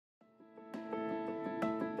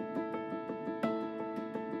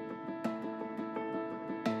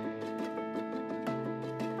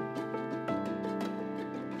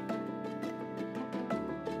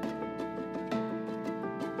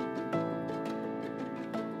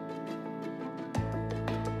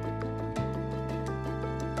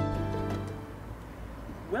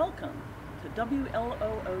Welcome to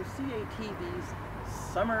WLOO CATV's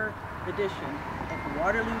summer edition of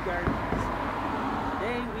Waterloo Gardens.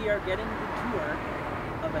 Today we are getting the tour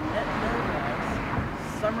of Anet Novak's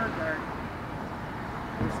summer garden.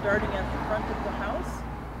 We're starting at the front of the house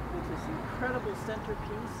with this incredible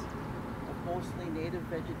centerpiece of mostly native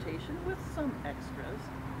vegetation with some extras.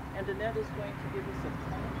 And Anet is going to give us a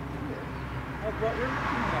plant tour of what we're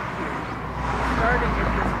looking at here. Starting with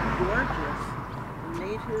this gorgeous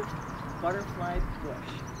native butterfly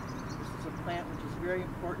bush. This is a plant which is very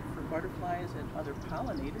important for butterflies and other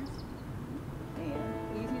pollinators, and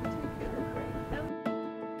easy to take care of. Yeah.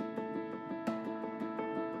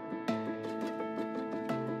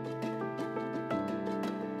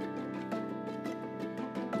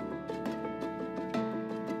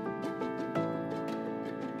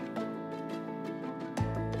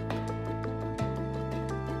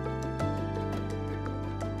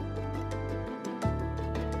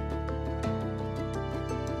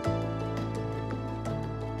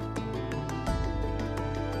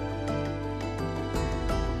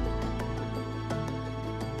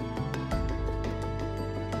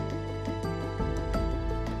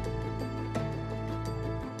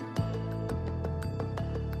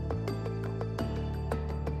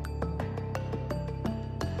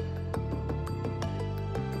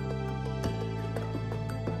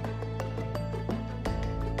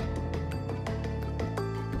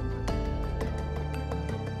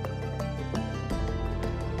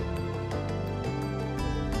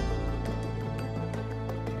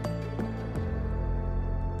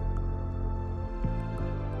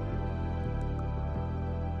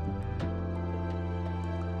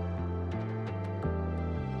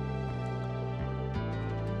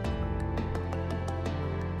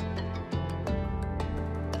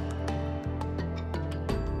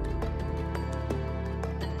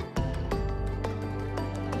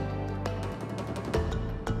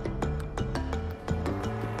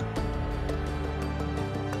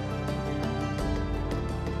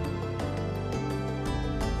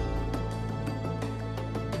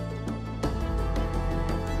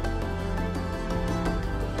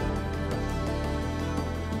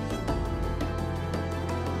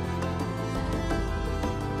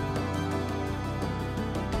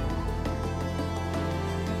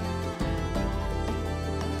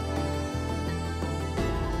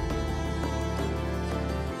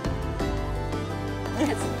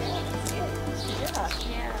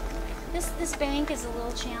 This bank is a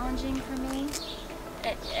little challenging for me,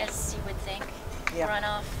 as you would think. Yeah.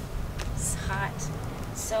 Runoff is hot,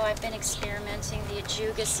 so I've been experimenting. The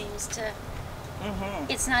ajuga seems to.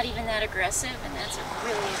 It's not even that aggressive, and that's a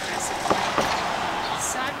really aggressive plant.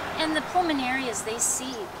 So, and the pulmonarias, they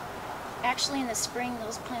seed. Actually, in the spring,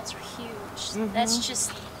 those plants are huge. That's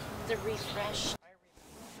just the refresh.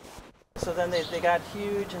 So then they got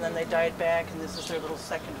huge and then they died back, and this is their little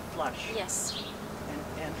second flush. Yes.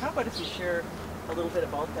 And how about if you share a little bit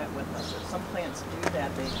about that with us? Some plants do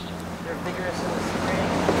that. They're vigorous in the spring,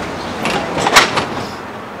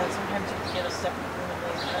 and then sometimes you can get a second bloom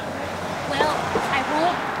later on, right? Well, I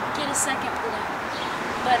won't get a second bloom,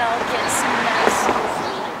 but I'll get some nice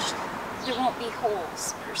foliage. There won't be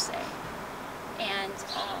holes per se, and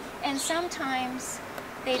sometimes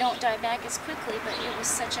they don't die back as quickly. But it was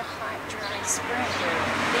such a hot, dry spring.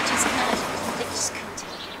 They just couldn't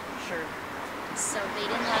take it. Sure. So they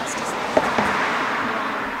didn't last as long.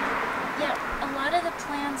 Yeah, a lot of the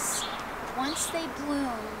plants, once they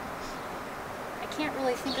bloom, I can't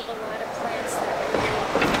really think of a lot of plants that really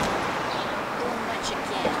bloom much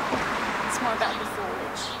again. It's more about the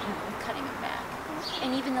foliage, cutting them back.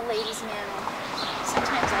 And even the lady's mantle,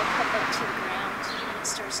 sometimes I'll cut that to the ground and it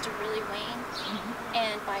starts to really wane.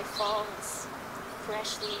 And by fall, it's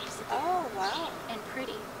fresh leaves again. Oh, wow. And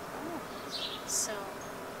pretty. So,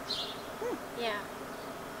 yeah.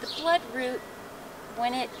 The blood root,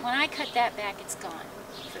 when I cut that back, it's gone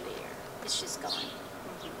for the year. It's just gone.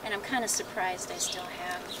 And I'm kind of surprised I still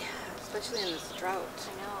have. Yeah, especially in this drought.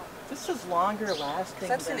 I know. This is longer lasting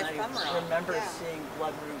That's than an I ephemeral. remember Yeah. seeing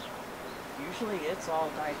bloodroot. Usually it's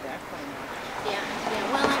all died back by now. Yeah.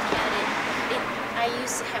 Well, I get it. I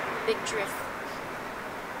used to have a big drift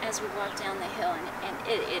as we walk down the hill, and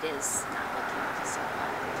it is not looking so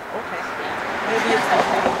hot. Okay. Yeah. Maybe it's the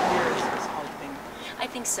years is helping. I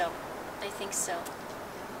think so.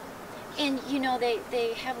 And you know,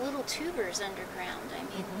 they have little tubers underground. I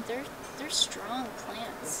mean, they're strong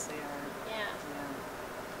plants. Yes, they are. Yeah.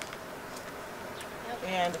 Yep.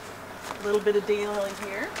 And a little bit of daylily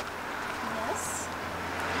here. Yes.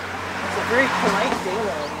 It's a very polite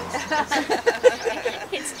daylily.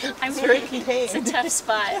 I'm very It's a contained. tough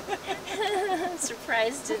spot. I'm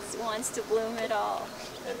surprised it wants to bloom at all.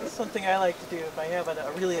 That's something I like to do. If I have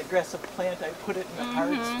a really aggressive plant, I put it in a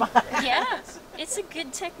hard spot. Yeah, it's a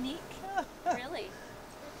good technique, really.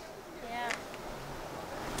 Yeah.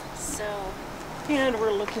 So, And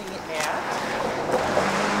we're looking at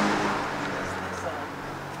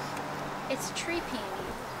it's a tree peony.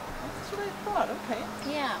 that's what I thought. Okay.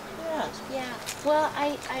 Yeah. Yeah. Yeah. Well,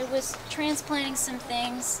 I was transplanting some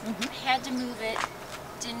things. I had to move it.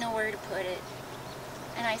 Didn't know where to put it.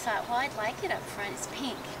 And I thought, well, I'd like it up front. It's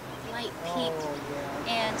pink, light pink. Oh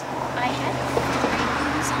yeah. And I had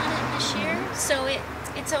blooms on it this year, so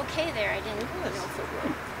it's okay there. I didn't know if it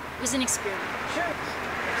would. It was an experiment. Sure.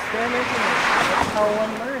 Experimenting. That's how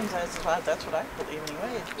one learns. That's what I believe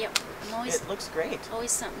anyway. Yep. I'm always It looks great.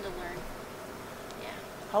 always something to learn. Yeah.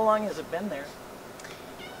 How long has it been there?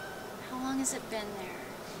 How long has it been there?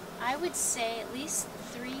 I would say at least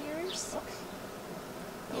 3 years. Okay.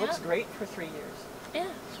 It Yeah. looks great for 3 years. Yeah.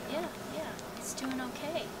 Yeah. Yeah. It's doing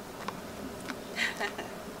okay.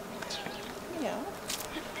 Yeah.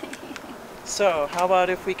 So, how about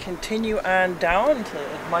if we continue on down to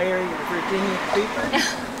admire your Virginia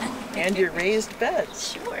creeper and your raised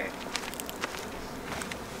beds? Sure.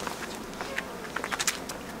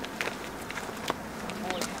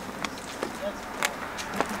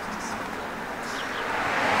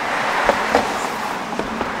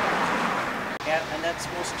 At Annette's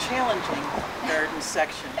most challenging garden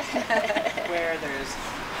section, where there's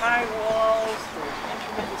high walls, there's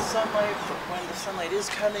intermittent sunlight, but when the sunlight is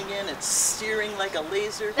coming in, it's searing like a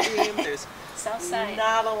laser beam. There's South side.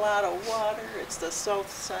 not a lot of water. It's the south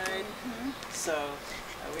side. So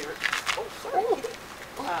we were. Oh, sorry.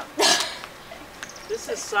 This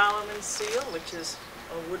is Solomon's seal, which is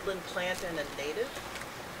a woodland plant and a native.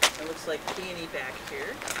 It looks like peony back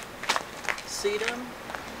here. Sedum.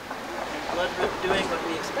 Bloodroot doing what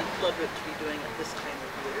we expect bloodroot to be doing at this time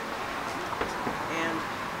of year. And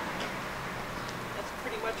that's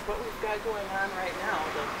pretty much what we've got going on right now.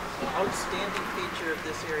 The outstanding feature of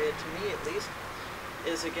this area, to me at least,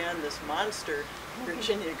 is again this monster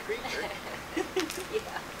Virginia creeper,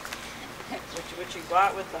 which you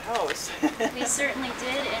bought with the house. We certainly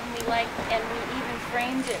did, and we even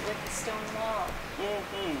framed it with the stone wall.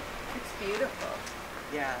 It's beautiful.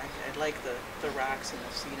 Yeah, I like the rocks and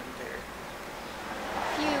the sedum there.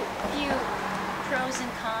 Few pros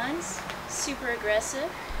and cons. Super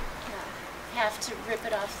aggressive. Have to rip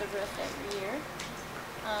it off the roof every year.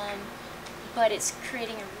 But it's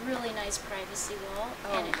creating a really nice privacy wall,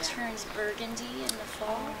 and it turns burgundy in the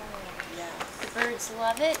fall. Yes. The birds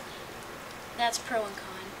love it. That's pro and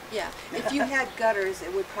con. Yeah. If you had gutters,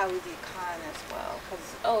 it would probably be a con as well,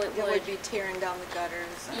 because It would would. be tearing down the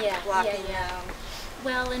gutters and Yeah, blocking yeah. them.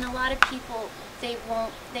 Well, and a lot of people, they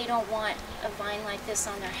don't want a vine like this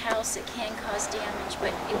on their house. It can cause damage,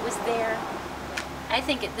 but it was there. I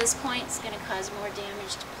think at this point it's going to cause more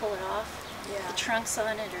damage to pull it off. Yeah. The trunks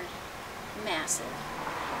on it are massive.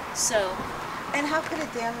 So, And how could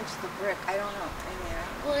it damage the brick? I don't know.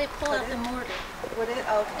 well, it pull Could out the it? mortar. Would it?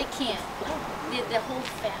 Oh. It can't. The hold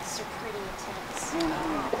fasts are pretty intense.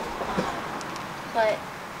 But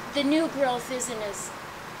the new growth isn't as,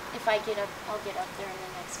 if I'll get up there in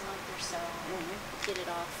the next month or so and get it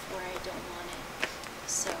off where I don't want it.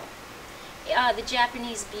 So, the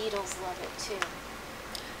Japanese beetles love it too.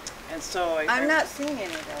 And so I'm not seeing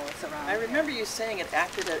any of those around. I remember you saying it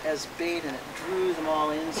acted as bait and it drew them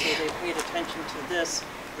all in, so they paid attention to this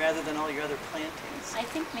rather than all your other plantings. I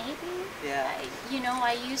think maybe. Yeah.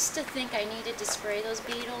 I used to think I needed to spray those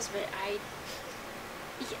beetles, but I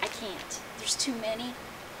can't. There's too many.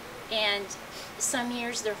 And some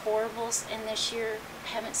years they're horrible, and this year I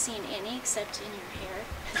haven't seen any except in your hair.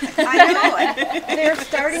 I know. And they're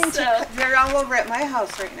starting to. They're all over at my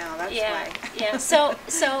house right now. That's why. Yeah. So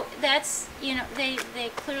that's they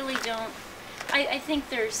clearly don't. I think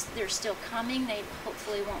they're still coming. They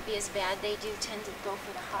hopefully won't be as bad. They do tend to go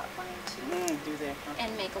for the hot vine too. Do they?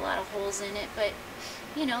 And make a lot of holes in it, but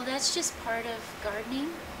that's just part of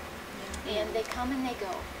gardening. Yeah. And they come and they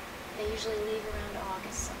go. They usually leave around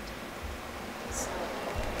August sometime. So,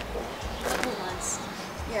 a couple months.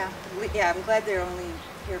 Yeah. I'm glad they're only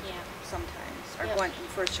here Yeah. sometimes, or Yep. going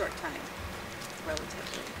for a short time,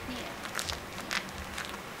 relatively. Yeah.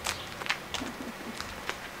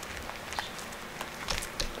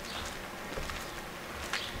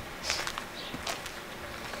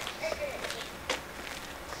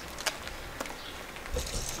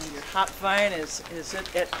 And your hop vine, is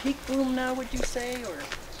it at peak bloom now, would you say, or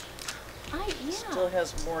Yeah. still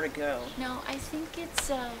has more to go? No, I think it's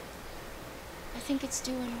I think it's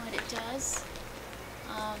doing what it does.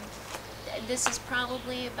 This is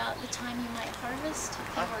probably about the time you might harvest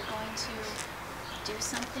if you were going to do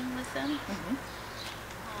something with them.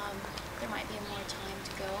 There might be more time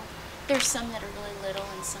to go. There's some that are really little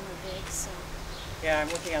and some are big, so. Yeah, I'm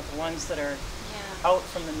looking at the ones that are out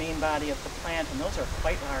from the main body of the plant, and those are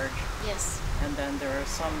quite large. Yes. And then there are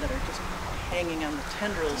some that are just hanging on the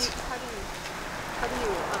tendrils. How do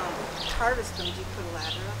you harvest them? Do you put a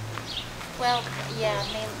ladder up? Well, yeah,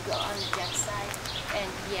 mainly go on the deck side, and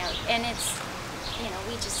and it's,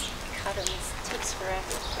 we just cut them. It takes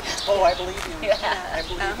forever. Oh, I believe you. Yeah. I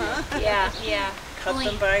believe you. Yeah. Cut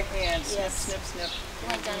them by hand. Snip, Yes. snip, snip.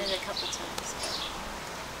 I've only done it a couple times.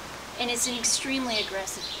 And it's an extremely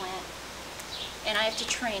aggressive plant, and I have to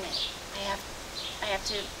train it. I have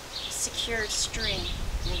to secure string.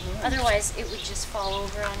 Otherwise, it would just fall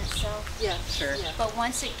over on itself. Yeah, sure. Yeah. But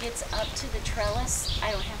once it gets up to the trellis,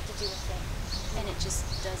 I don't have to do a thing, and it just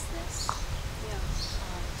does this. Yeah.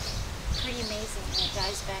 Pretty amazing, and it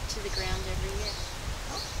dies back to the ground every year.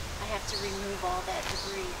 I have to remove all that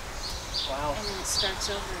debris, Wow. and then it starts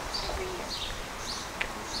over every year.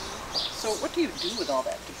 So what do you do with all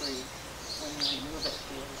that debris when you remove it?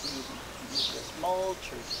 Do you use this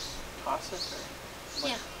mulch or just toss it? Or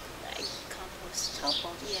what? Yeah, I compost.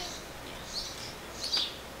 Compost? Yeah.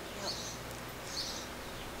 Yep.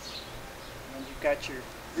 And you've got your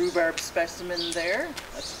rhubarb specimen there.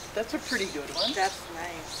 That's a pretty good one. That's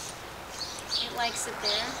nice. It likes it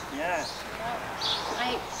there. Yeah.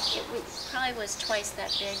 It probably was twice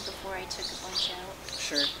that big before I took a bunch out.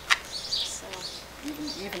 Sure. So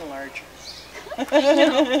Even larger. I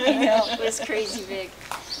know, it was crazy big.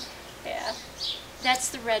 Yeah. That's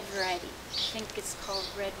the red variety. I think it's called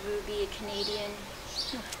Red Ruby, a Canadian.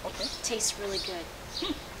 Okay. Tastes really good.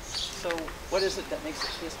 So what is it that makes it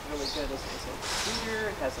taste really good? Is it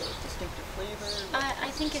sweeter? Has a distinctive flavor? I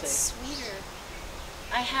think it's sweeter.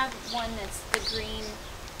 I have one that's the green,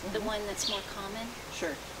 the one that's more common.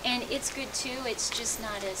 Sure. And it's good too. It's just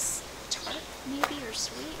not as tart, maybe, or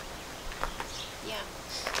sweet. Yeah.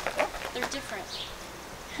 They're different.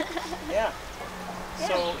 Yeah.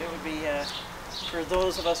 So it would be, for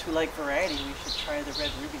those of us who like variety, we should try the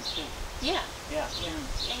red ruby too. Yeah. Yeah.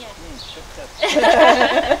 Yeah. Good tip.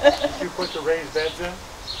 Did you put the raised beds in?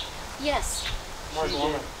 Yes. Smart She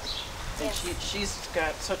woman. did. And Yes. she's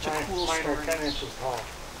got such a cool Mine are story. 10 inches tall.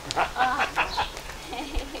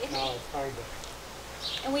 No, it's hard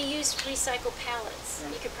to. And we use recycled pallets.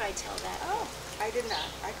 You could probably tell that. Oh, I did not.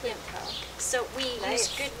 I couldn't tell. So we use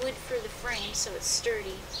Nice. good wood for the frame, so it's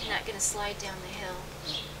sturdy, not going to slide down the hill.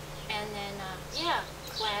 And then,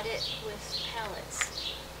 clad it with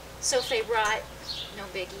pallets. So if they rot, no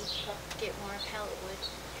biggie, get more pallet wood.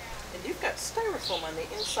 And you've got styrofoam on the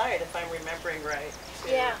inside, if I'm remembering right.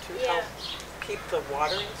 To Yeah. help keep the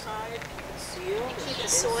water inside, keep it sealed. And keep and the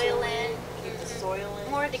soil in. Keep the soil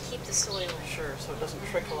in. More to keep the soil in. Sure, so it doesn't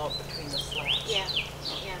trickle out between the slabs. Yeah.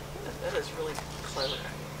 That is really clever.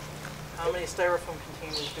 How many styrofoam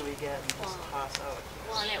containers do we get and just Wow. toss out?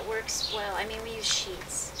 Well, and it works well. I mean, we use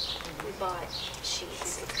sheets. We bought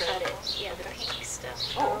sheets and cut it. Yeah, the pink stuff.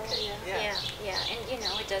 Oh, okay. Yeah.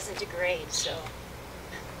 And it doesn't degrade, so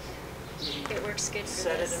it works good for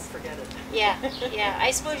Set this. it and forget it. Yeah.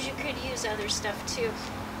 I suppose you could use other stuff too,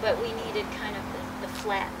 but we needed kind of the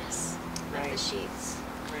flatness of the Right. sheets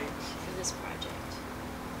Great. for this project.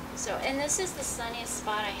 So, and this is the sunniest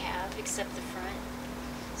spot I have, except the front.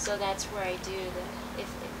 So that's where I do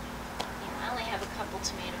I only have a couple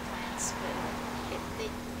tomato plants, but they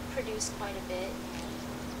produce quite a bit.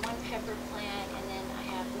 One pepper plant, and then I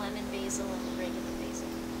have lemon basil and regular basil.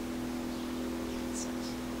 So,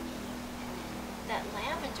 and that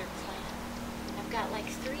lavender plant, I've got like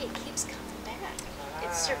 3. It keeps coming back.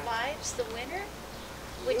 It survives the winter,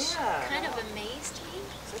 which kind of amazed me.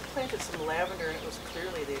 So I planted some lavender and it was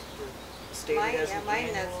clearly they stayed as an mine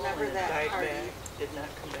is annual never and it that died hardy. back, did not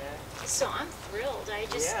come back. So I'm thrilled. I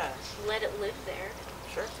just let it live there.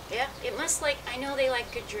 Sure. Yeah, it must I know they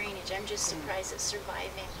like good drainage. I'm just surprised it's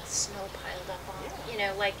surviving with snow piled up on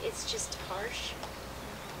it. It's just harsh.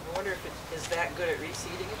 I wonder if it is that good at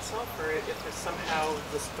reseeding itself or if it's somehow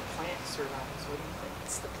the plant survives. What do you think?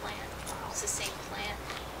 It's the plant. It's the same plant.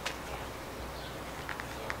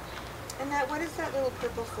 And what is that little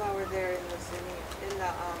purple flower there in the zinnia, in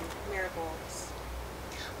the marigolds?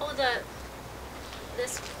 Oh,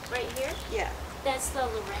 this right here? Yeah. That's the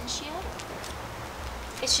Laurentia.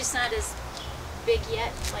 It's just not as big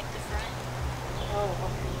yet, like the front.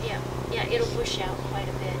 Oh, okay. Yeah, it'll bush out quite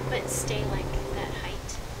a bit, but stay like that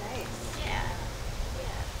height. Nice. Yeah.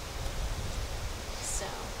 So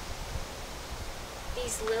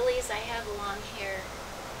these lilies I have along here,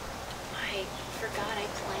 I forgot I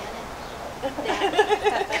planted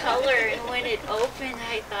that color, and when it opened,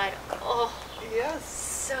 I thought, oh, Yes.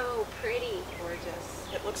 so pretty. Gorgeous.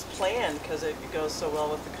 It looks planned because it goes so well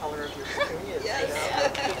with the color of your petunias. Yes.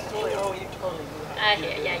 You know? It's totally, oh, you totally knew how to do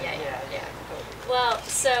it. Yeah. Totally. Well,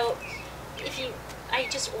 so I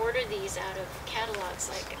just order these out of catalogs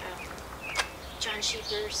like John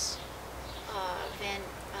Sheeper's,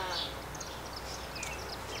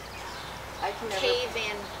 I can never. K.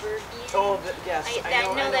 Van Bergen. Oh, yes. I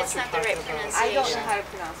know that's what not you're the right talking about. pronunciation. I don't know how to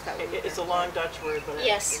pronounce that word. It's a long Dutch word, but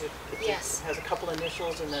Yes. it has a couple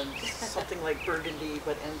initials and then something like burgundy,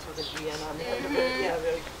 but ends with an EN on the end of it. Yeah,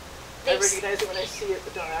 I recognize it when I see it,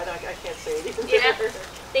 but I can't say it either. Yeah,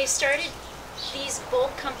 they started, these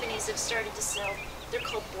bulk companies have started to sell, they're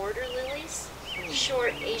called border lilies,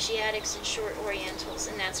 short Asiatics and short Orientals,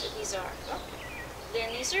 and that's what these are. Then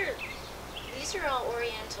these are all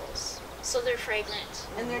Orientals, so they're fragrant.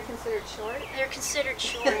 And they're considered short? They're considered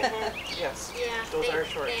short. Yes. Yeah, Those are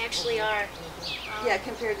short. They actually are. Yeah,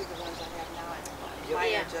 compared to the ones I have now.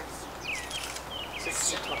 Mine Yeah. are just.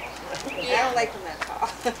 6 feet tall. I don't like them that tall.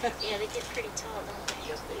 Yeah, they get pretty tall, don't they?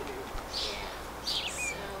 Yes, they do. Yeah.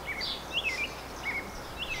 So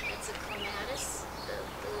that's a clematis, the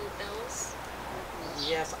little bells.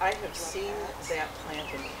 Yes, I have seen that plant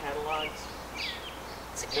in catalogs,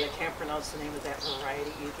 It's a and good I can't pronounce the name of that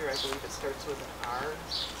variety either. I believe it starts with an R.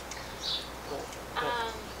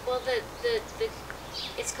 Well,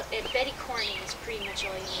 Betty Corning is pretty much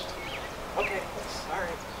all you need to know. Okay, all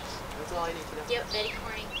right. That's all I need to know. Yep, Betty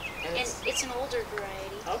Corning. And And it's an older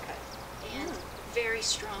variety Okay. and very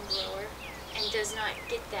strong grower and does not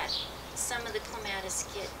get that. Some of the clematis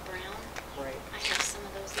get brown. Right. I have some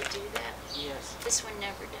of those that do that. Yes. This one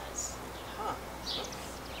never does. Huh.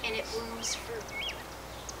 And it blooms for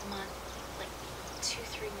a month, like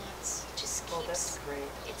 2-3 months. Just keeps. Oh, that's great.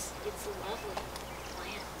 It's a lovely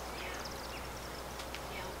plant.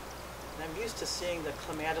 Yeah. And I'm used to seeing the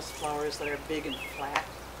clematis flowers that are big and flat,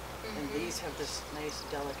 and these have this nice,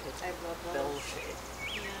 delicate I love those. bell shape.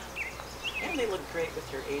 Yeah. And they look great with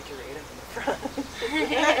your ageratum in the front.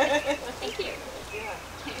 Thank you. Yeah.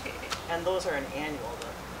 And those are an annual,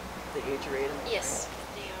 the ageratum. Yes,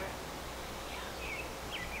 they are.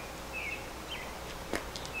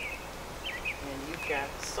 And you've got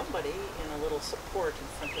somebody in a little support in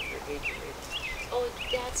front of your ageratum. Oh,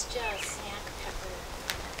 that's just snack pepper.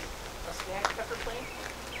 A snack pepper plant?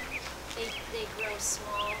 They grow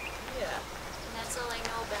small, Yeah. and that's all I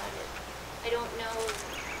know about it. I don't know.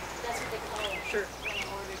 That's what they call it. Sure. When I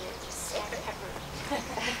ordered it, just snack pepper.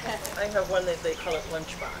 I have one that they call it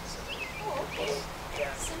lunchbox. Oh, okay.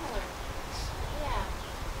 Yeah. Similar. Yeah.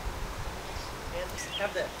 And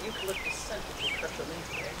have that eucalyptus scent if you crush a leaf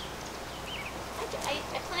there.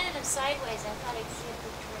 I planted them sideways. I thought I'd see if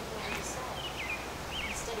they could go on the side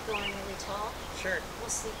instead of going really tall. Sure.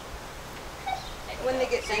 We'll see. When they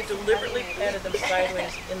get So you nice and deliberately heavy, planted them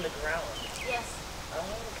sideways in the ground. Yes. Oh,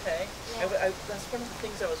 okay. Yeah. That's one of the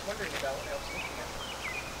things I was wondering about when I was looking at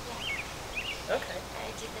Yeah. them. Okay.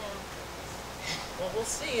 I did that on purpose. Well, we'll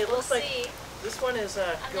see. It We'll looks like see. this one is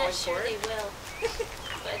I'm going not sure for they it. will,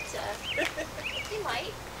 but they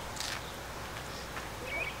might.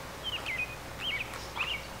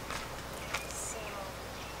 So,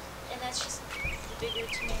 and that's just the bigger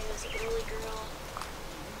tomatoes, early girl,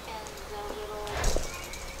 and the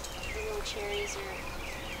little cherries are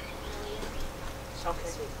really Okay.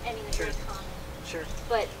 sweet. I mean, they're Sure. very common. Sure.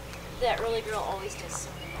 But that early girl always does so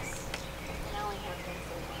nice, and I only have them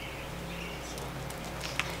for one.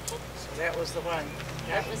 So that was the one.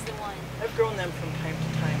 That was the one. I've grown them from time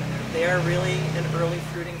to time, and they are really an early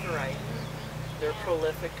fruiting variety. They're Yeah.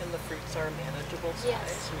 prolific, and the fruits are manageable size,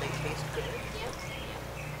 Yes. and they taste good. Yep.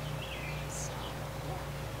 So,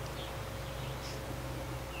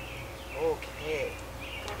 Okay.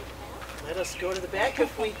 go to the back. Let us go to the back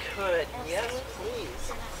if we could. Yes, Absolutely.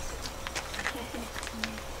 please.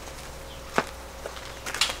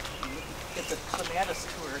 Get the clematis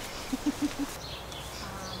tour.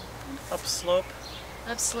 Upslope,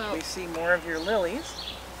 Upslope. we see more of your lilies.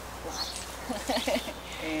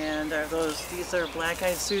 And these are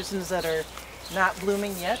black-eyed Susans that are not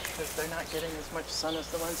blooming yet because they're not getting as much sun as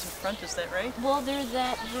the ones in front. Is that right? Well, they're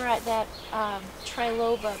that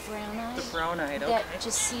triloba brown-eyed. The brown-eyed, okay. That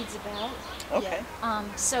just seeds about. Okay.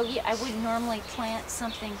 So yeah, I wouldn't normally plant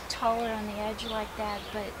something taller on the edge like that,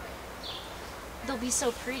 but they'll be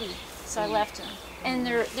so pretty, so I left them. And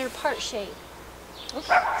they're part shade,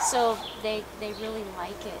 Okay. so they really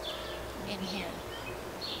like it in here.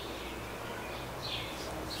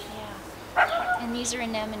 Yeah. And these are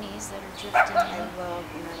anemones that are drifting I in. love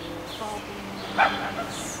anemones. Bulbing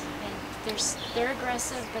anemones. And they're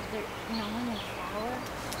aggressive, but they're, you know, when they flower,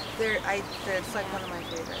 It's like one of my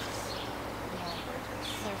favorites. yeah,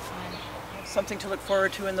 they're fun. Something to look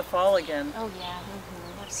forward to in the fall again. Oh yeah,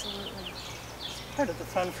 absolutely. Part of the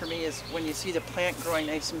fun for me is when you see the plant growing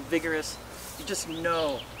nice and vigorous, you just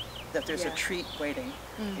know that there's a treat waiting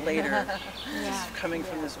later. Yeah, Coming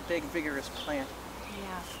from this big vigorous plant.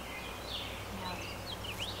 yeah, yeah.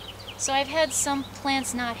 So I've had some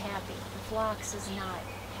plants not happy. The phlox is not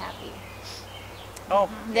happy. Oh,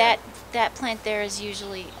 That plant there is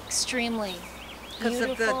usually extremely Because of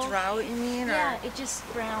the beautiful. drought, you mean? Or? Yeah, it just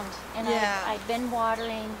drowned, and Yeah. I've been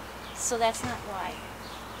watering, so that's not why.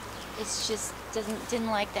 It's just didn't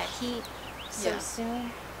like that heat so Yeah.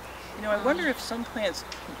 soon. You know, I wonder if some plants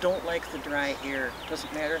don't like the dry air.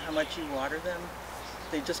 Doesn't matter how much you water them,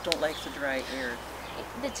 they just don't like the dry air.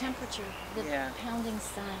 The temperature, the Yeah. pounding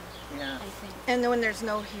sun, Yeah. I think. And then when there's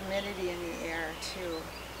no humidity in the air, too.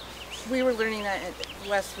 We were learning that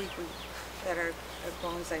last week at our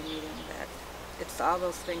bonsai meeting, that it's all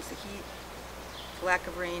those things, the heat, lack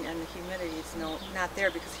of rain, and the humidity is not there,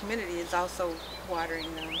 because humidity is also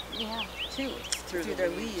watering them, Yeah, too, Through the their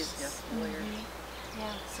leaves, leaves. yes, the layers.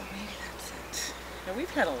 yeah. So maybe that's it. Now, we've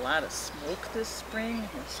had a lot of smoke this spring.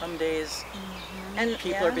 Some days And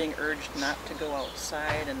people are being urged not to go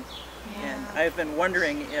outside, and Yeah. I've been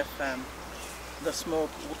wondering if the smoke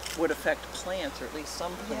would affect plants, or at least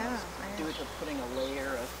some plants, Yeah, due to putting a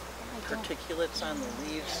layer of particulates on the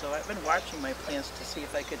leaves. So I've been watching my plants to see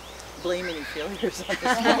if I could blame any failures on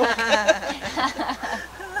the smoke.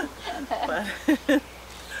 But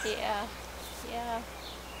Yeah, yeah.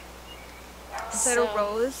 Is that a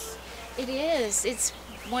rose? It is. It's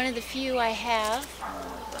one of the few I have.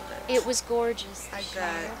 It was gorgeous. I this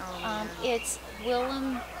bet. year. Oh, man. It's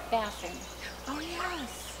Willem Baffin, Oh,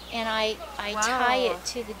 yes. and I Wow. tie it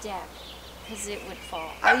to the deck because it would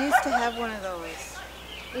fall. I used to have one of those.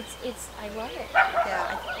 I love it, Yeah,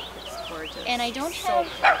 I think it's gorgeous. and I don't So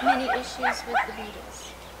have many issues with the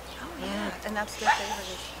beetles. Oh, yeah. And that's their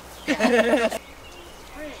favorite.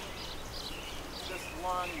 spring, this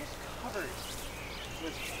lawn was covered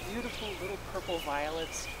with beautiful little purple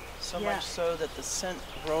violets, so much so that the scent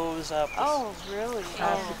rose up. This really?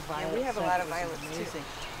 classic Yeah, violet we have a scent. lot of It was violets, too. amazing.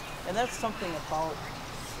 And that's something about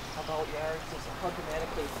yards, is how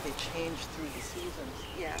dramatically they change through the seasons.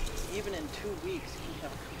 Yeah. Even in 2 weeks, you can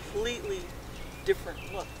have a completely different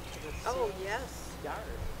look to the same yes. yard.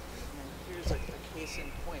 And here's a case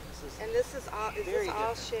in point. This is And this is all, Very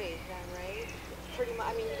different. shade then, right? Pretty much,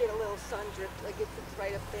 I mean, you get a little sun drip, like if it's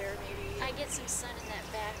right up there, maybe. I get some sun in that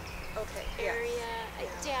back Okay. area. I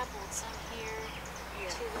Yeah. dabbled some here Yeah.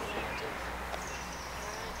 to the left of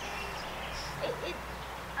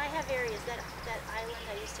I have areas that island.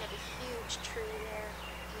 I used to have a huge tree there.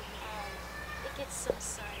 It gets some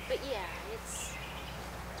sun, but yeah, it's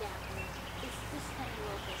dabbling. This kind of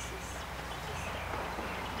locust is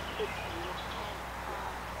it's beautiful.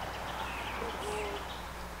 And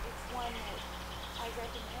it's one that I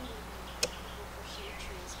recommend even people for shade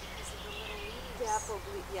trees because of the little leaves. Dappled,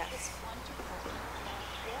 yes. It's wonderful.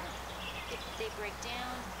 Yeah. They break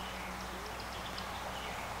down.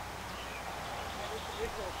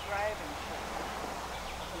 original thriving shade,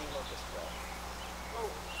 a honey locust will. Oh,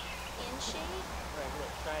 in shade? Right, will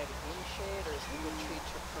it thrive in shade, or is it a tree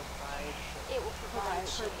to provide shade? It will provide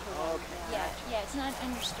shade. Okay. Yeah, yeah, it's not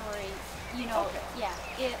understory. You know, Okay. yeah.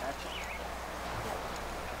 Gotcha.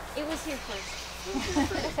 It was here first.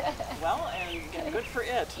 Well, and good for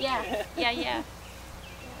it. Yeah, yeah, yeah.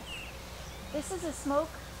 This is a smoke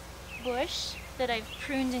bush that I've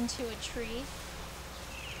pruned into a tree.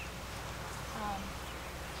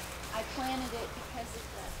 I planted it because of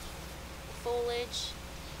the foliage,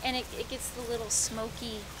 and it gets the little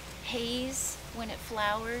smoky haze when it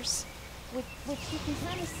flowers, which you can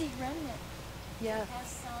kind of see remnant. Yeah. It has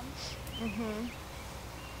some. Mm-hmm.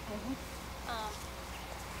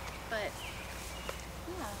 But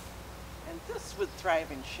yeah, And this would thrive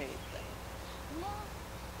in shade then.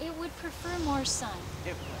 yeah, it would prefer more sun,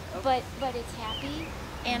 It would. Okay. but it's happy,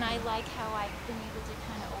 and I like how I've been able to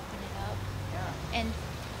kind of open it up Yeah. and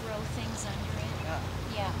grow things under it. Yeah.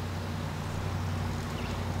 Yeah.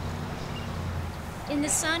 In the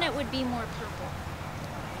sun, it would be more purple.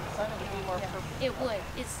 The sun would be more purple. It would.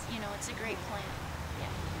 It's it's a great plant. Yeah.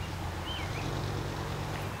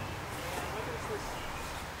 What is this?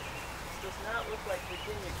 This does not look like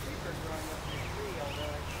Virginia creeper growing up in the tree, although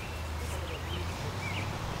I think some of the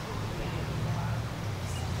leaves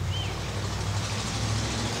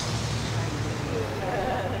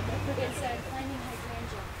It's a climbing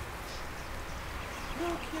hydrangea.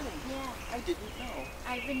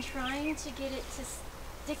 been trying to get it to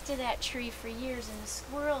stick to that tree for years, and the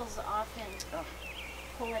squirrels often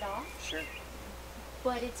pull it off. Sure.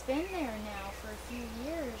 But it's been there now for a few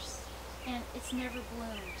years, and it's never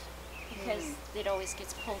bloomed because it always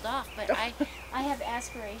gets pulled off. But I have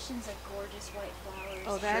aspirations of gorgeous white flowers.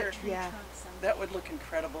 Oh, that- on tree yeah. trunks someday. That would look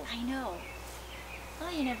incredible. I know.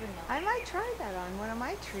 Well, you never know. I might try that on one of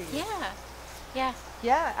my trees. Yeah. Yeah.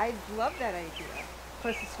 Yeah, I love that idea.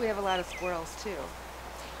 Plus, we have a lot of squirrels too.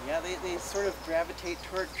 Yeah, they sort of gravitate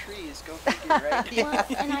toward trees. Go figure, right? Well,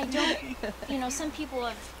 and I don't, you know, some people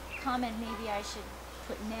have commented maybe I should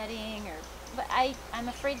put netting but I'm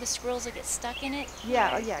afraid the squirrels will get stuck in it.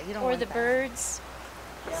 Yeah, you don't Or want the that. birds.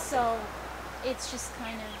 Yeah. So it's just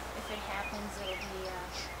kind of, if it happens, it'll be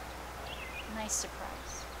a nice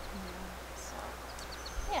surprise. So,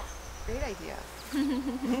 yeah. Great idea.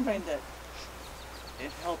 I find that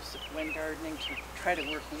it helps when gardening to try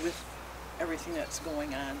to work with everything that's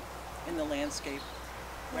going on in the landscape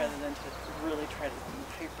rather than to really try to be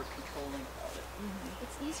hyper controlling about it.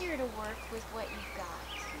 It's easier to work with what you've got.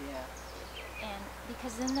 Yeah. And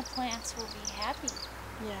because then the plants will be happy.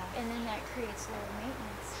 Yeah. And then that creates lower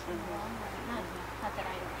maintenance in the long run. Not that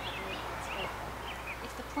I don't have maintenance, but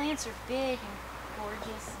if the plants are big and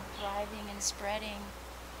gorgeous and thriving and spreading,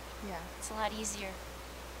 Yeah. it's a lot easier.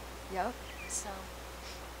 Yep. So,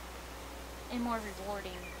 and more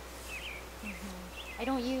rewarding. I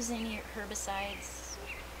don't use any herbicides.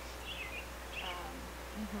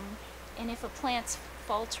 And if a plant's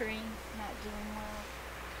faltering, not doing well,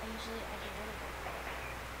 I get rid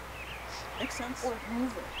of Makes sense. it. Or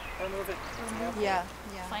move it. Or move it. Yeah.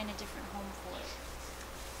 Yeah. Find a different home for it.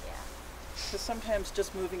 Yeah. Because sometimes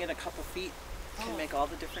just moving it a couple feet can Oh. make all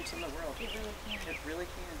the difference in the world. It really can. It really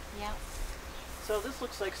can. Yeah. So this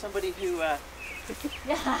looks like somebody who, Yeah.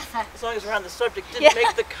 as long as we're on the subject, didn't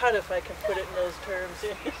make the cut, if I can put it in those terms.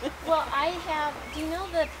 Well, I have, do you know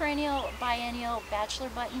the perennial biennial bachelor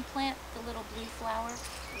button plant, the little blue flower?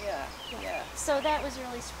 Yeah, yeah. So that was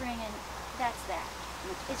early spring, and that's that.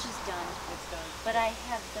 It's just done. It's done. But I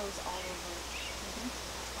have those all over.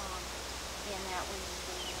 And that one.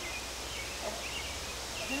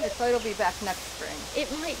 So it'll be back next spring. It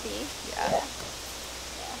might be. Yeah.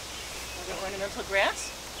 Was it ornamental grass?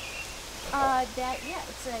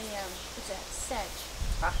 It's a sedge.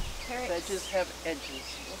 Carrots. Sedges have edges.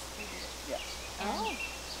 Yes, they do. Yes. And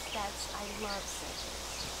I love sedges.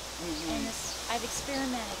 And I've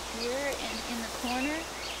experimented here and in the corner.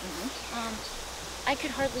 I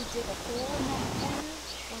could hardly dig a hole in that corner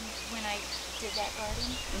when I did that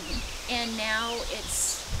garden. And now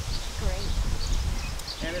it's great.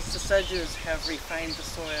 And it's the sedges have refined the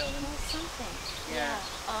soil. And Well, something. Yeah.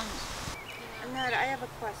 Annette, I have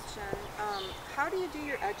a question. How do you do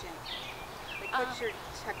your edging? Like, what's your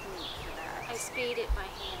technique for I that? spade it by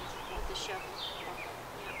hand with the shovel.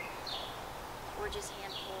 Yeah. Or just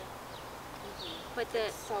hand pull. But the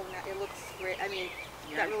It looks great. I mean,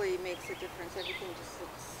 that really makes a difference. Everything just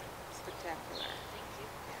looks spectacular. Thank you.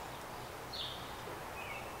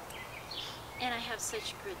 And I have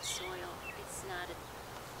such good soil.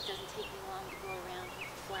 It doesn't take me long to go around with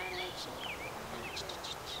a flat edge.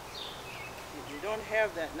 you don't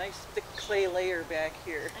have that nice thick clay layer back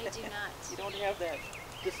here. I do not. You don't have that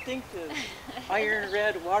distinctive iron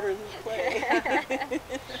red Waterloo clay. Yeah,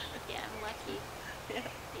 I'm lucky. Yeah.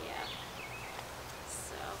 Yeah.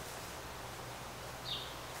 So.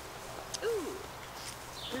 Ooh.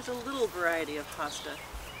 There's a little variety of hosta.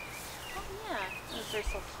 Oh yeah. Those are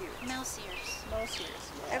so cute. Mouse ears. Mouse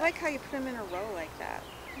ears. I like how you put them in a row like that.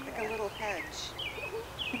 Like a little hedge.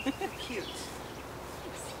 They're cute.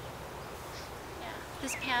 Thanks. Yeah.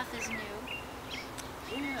 This path is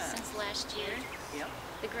new Yeah. since last year. Yep.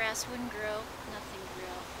 The grass wouldn't grow. Nothing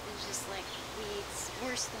grew. It was just like weeds,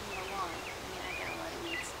 worse than the lawn. I mean, I got a lot of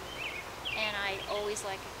weeds. And I always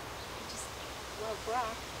I just love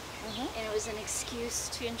rock. And it was an excuse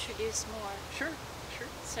to introduce more. Sure. Sure.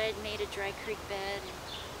 So I had made a dry creek bed and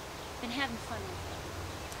been having fun with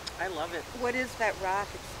it. I love it. What is that rock?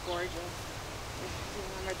 It's gorgeous. Do you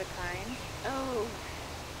remember the kind? Oh.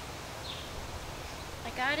 I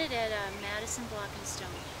got it at Madison Block and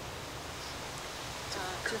Stone.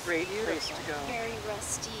 Just Great place beautiful. to go. Very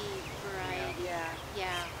rusty variety. Yeah.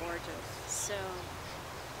 Yeah. Gorgeous. So,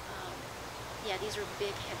 yeah, these were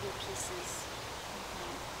big, heavy pieces.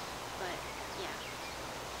 But,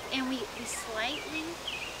 yeah. And we slightly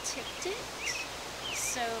tipped it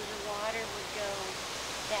so the water would go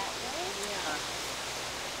that way. Yeah.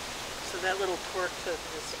 So that little torque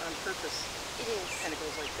is on purpose. It is. Kind of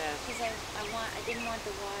goes like that. Because I didn't want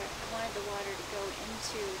the water, I wanted the water to go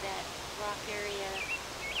into that rock area,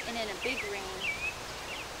 and in a big rain,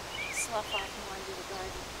 slough off more into the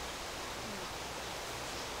garden.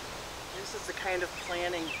 This is the kind of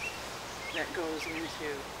planning that goes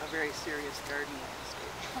into a very serious garden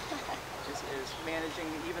landscape. is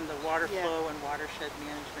managing even the water flow and watershed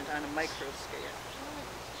management on a micro scale.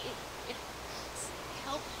 Well, it's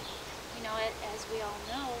help, you know, as we all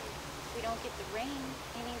know, if we don't get the rain,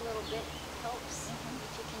 any little bit helps.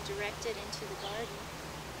 If you can direct it into the garden.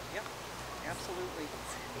 Yep, absolutely.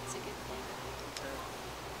 It's a good thing.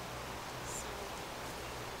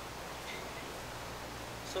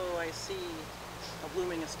 So I see a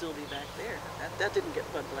blooming astilbe back there. That didn't get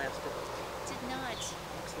bud blasted. Did not.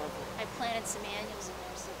 Looks lovely. I planted some annuals in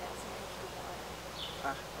there, so that's an extra water.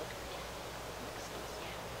 Ah, okay. Makes sense.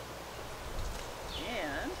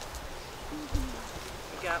 And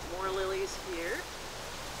we got more lilies here.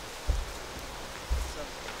 So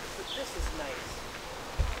this is nice.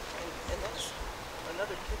 And that's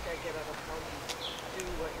another kick I get out of how you do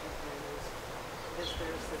what you do is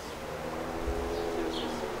there's this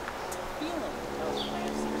feeling of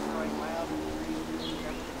plants that are growing wild and green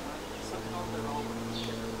and everything on. Somehow they're all working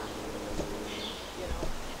together. You know,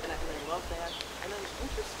 and I love that. And then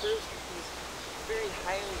interspersed with these very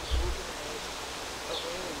highly organized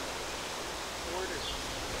arranged borders.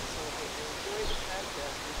 So I enjoy the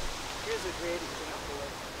contrast. And here's a great example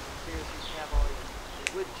of here you have all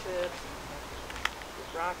your wood chips and you have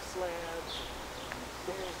your rock slabs.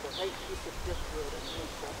 There's the right piece of driftwood and there's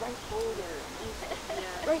the right boulder and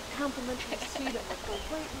right complementary sedum with the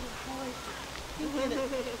right little highlight in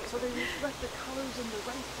it. So they reflect the colors in the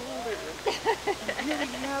right boulder. And here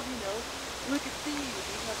we have, you know, look at these.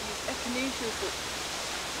 We have these echinaceas that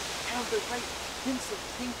have the right hints of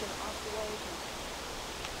pink and off-white. And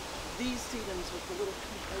these sedums with the little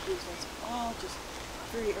pink edges. It's all just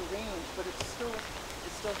very arranged, but it still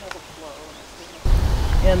has a flow.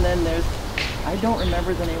 And then there's, I don't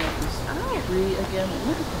remember the name of this tree again.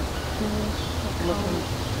 What is that tree looking?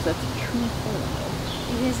 That's a true forest.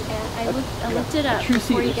 It is. I looked it up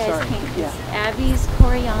before you guys came. It's Abies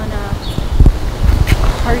Coreana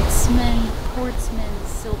Portsman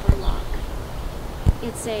Silverlock.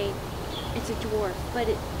 It's a dwarf, but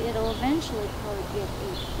it'll eventually probably get 8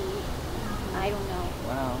 feet. I don't know.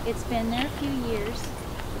 Wow. It's been there a few years.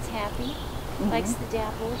 It's happy. Likes the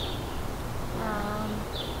dappled.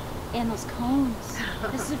 And those cones.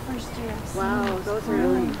 This is the first year I've seen Wow, those are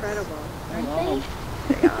really incredible. Aren't they?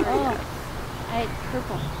 Oh, I had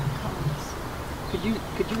purple cones. Could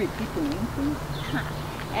you repeat the name, please?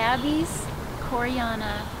 Abies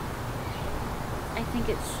Coreana. I think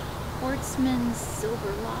it's Portsman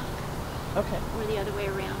Silverlock. Okay. Or the other way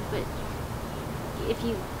around, but if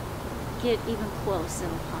you get even close,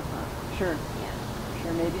 it'll pop up. Sure. Yeah.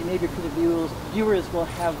 Sure. Maybe for the viewers will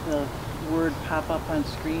have the word pop up on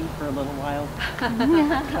screen for a little while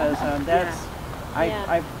because that's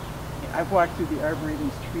I've walked through the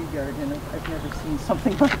Arboretum's tree garden and I've never seen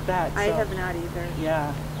something like that. I have not either.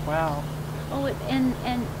 Yeah. Wow. Oh, and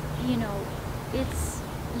you know, it's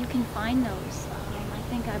you can find those. I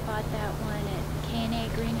think I bought that one at K&A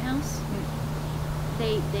Greenhouse.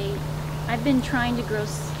 I've been trying to grow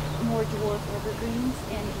more dwarf evergreens,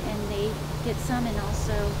 and they get some, and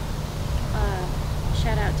also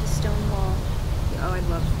shout out to Stonewall. Oh, I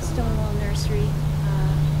love Stonewall Nursery.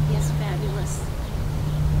 He has fabulous,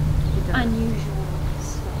 unusual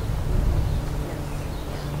stuff.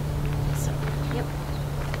 So, yep.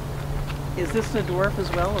 Is this a dwarf as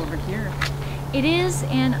well over here? It is,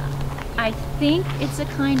 and I think it's a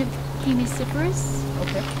kind of chemiciferous.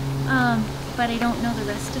 Okay. But I don't know the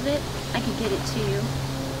rest of it. I could get it to you.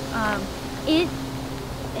 It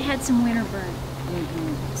had some winter burn,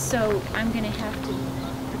 so I'm gonna have to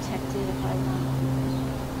protect it if I want.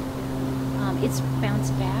 It's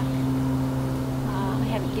bounced back. I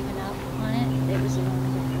haven't given up on it. It was only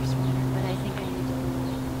the first winter, but I think I need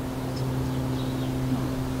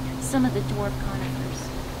to. Some of the dwarf conifers,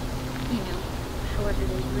 you know, however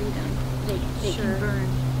they breed them, they can burn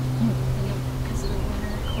because of the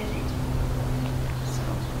winter cold. So,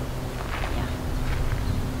 yeah.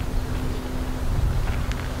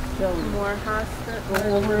 So more hosta. go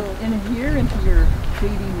over in here into your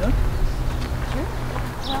shady nook. Sure.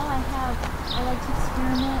 Well, I like to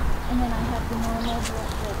experiment, and then I have the normal, the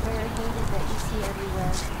variegated that you see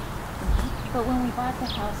everywhere. But when we bought the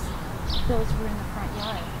house, those were in the front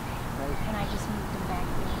yard, and I just moved them back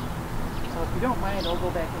there. So if you don't mind, I'll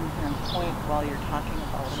go back in here and point while you're talking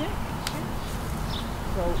about it. Sure.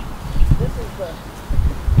 So this is the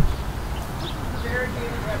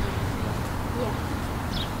variegated that we see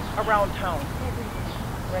around town,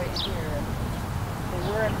 right here. And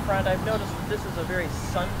we're in front. I've noticed that this is a very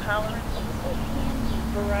sun tolerant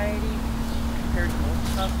variety. compared to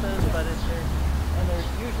most hostas, but they're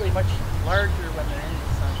usually much larger when they're in the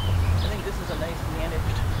sun. I think this is a nice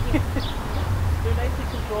managed. They're nicely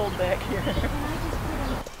controlled back here.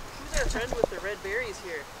 Who's our friend with the red berries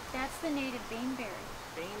here? That's the native baneberry.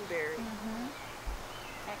 Baneberry.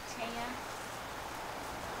 Bactea.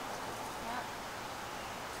 Yep.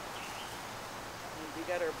 And we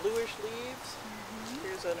got our bluish leaves.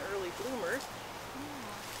 Here's an early bloomer.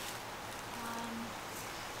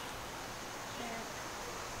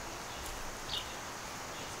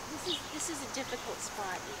 This is a difficult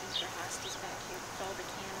spot even for hostas back here with all the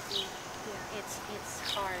canopy. Yeah. It's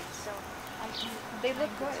hard, so I do. They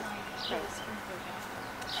look good. That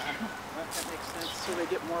makes sense. So they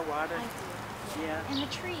get more water. I do. Yeah. And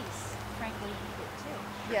the trees, frankly, need it too.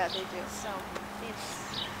 Yeah, they do. So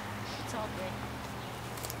it's all good.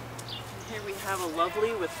 Here we have a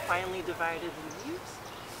lovely with finely divided leaves.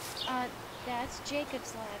 That's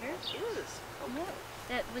Jacob's ladder. It is. Okay.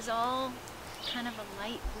 That was all kind of a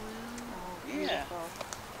light blue. Yeah. Beautiful.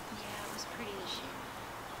 Yeah, it was pretty this year.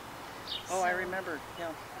 Oh, I So, remember. Yeah,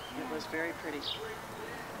 it was very pretty.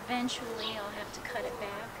 Eventually, I'll have to cut it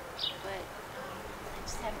back, but I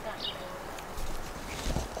just haven't gotten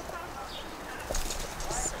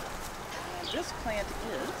And this plant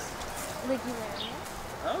is. Ligularia.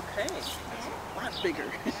 Okay. That's a lot bigger.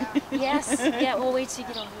 Yes. Yeah. We'll wait till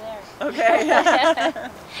you get over there.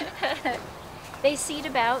 Okay. They seed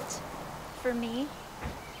about for me.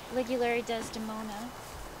 Ligularia desdemona.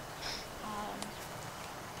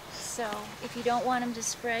 So if you don't want them to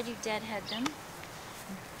spread, you deadhead them.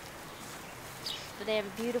 But they have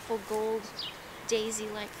a beautiful gold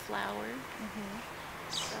daisy-like flower.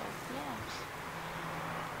 So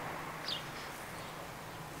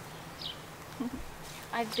yeah.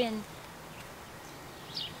 I've been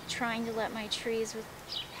trying to let my trees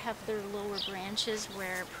have their lower branches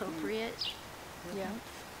where appropriate. Yeah.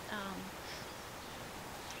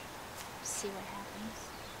 See what happens.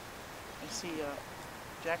 I see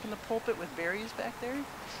Jack in the Pulpit with berries back there.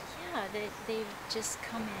 Yeah, they've just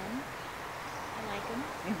come in. I like them.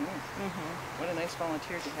 What a nice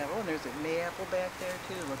volunteer to have. Oh, and there's a mayapple back there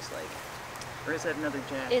too, it looks like. Or is that another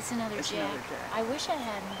Jack? It's another It's Jack. another Jack. I wish I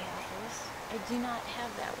had mayapple. I do not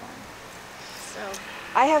have that one. So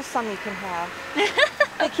I have some you can have.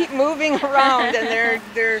 They keep moving around, and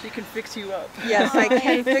they're. She can fix you up. Yes, I can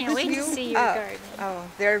I fix can't wait you to see your up. garden. Oh,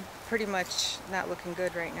 they're pretty much not looking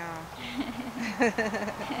good right now.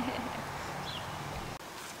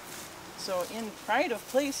 So in pride of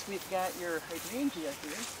place, we've got your hydrangea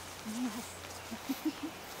here.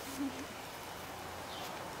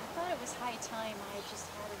 I thought it was high time I just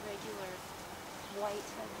had a regular white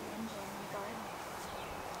hydrangea in my garden.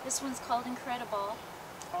 This one's called Incredible.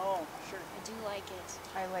 Oh, sure. I do like it.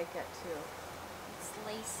 I like it too. It's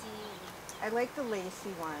lacy. I like the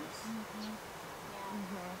lacy ones.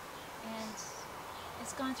 Yeah. And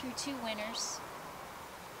it's gone through 2 winters.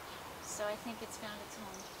 So I think it's found its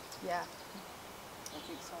home. Yeah, I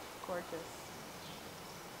think so. gorgeous.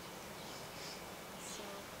 So,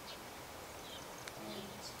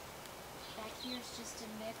 and back here's just a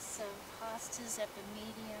mix of hostas,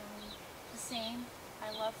 epimedium, the same.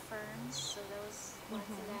 I love ferns, so those, lots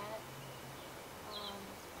of that.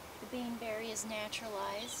 The baneberry is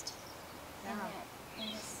naturalized in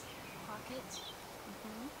this pocket.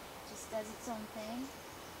 Just does its own thing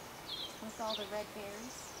with all the red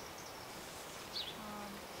berries.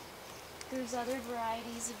 There's other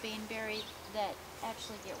varieties of baneberry that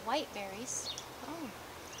actually get white berries. Oh,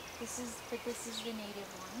 This is the native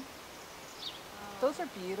one. those are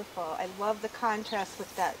beautiful. I love the contrast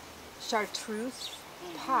with that chartreuse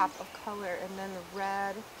pop of color, and then the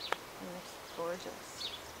red, and it's gorgeous.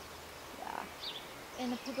 Yeah.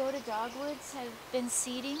 And the pagoda dogwoods have been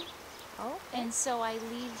seeding, Oh, and so I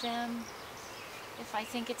leave them if I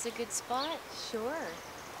think it's a good spot. sure.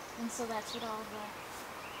 And so that's what all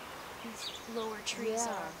these lower trees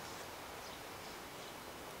Yeah. are.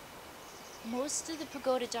 Most of the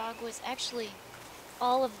pagoda dogwoods, actually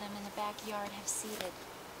all of them in the backyard have seeded.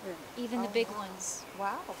 Even the big ones.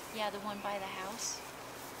 Wow. Yeah, the one by the house.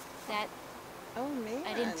 That Oh man.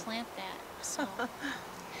 I didn't plant that. So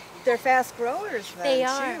They're fast growers then they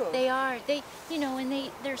are. too. They are. They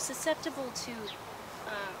they're susceptible to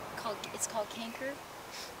it's called canker.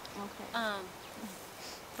 Okay.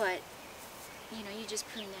 But you just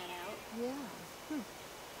prune that out. Yeah.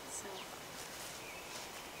 So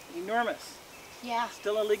Enormous. yeah,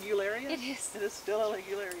 Still a ligularia? it is. It is still a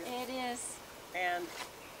ligularia. It is. And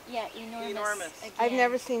Yeah, enormous. Enormous. I've Again.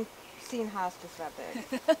 never seen hostas that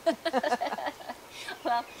big.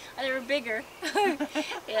 Well, they were bigger.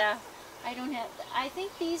 Yeah. I don't have, I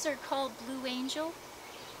think these are called Blue Angel,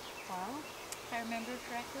 Wow. if I remember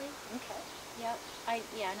correctly. Okay. Yep.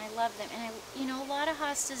 Yeah, and I love them. And you know, a lot of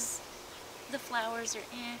hostas, the flowers are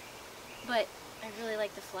but I really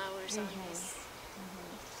like the flowers on this.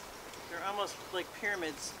 They're almost like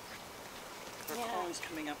pyramids or Yeah. cones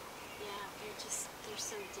coming up. Yeah, they're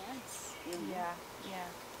so dense. Yeah, yeah.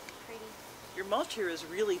 Pretty. Your mulch here is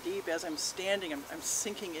really deep. As I'm standing, I'm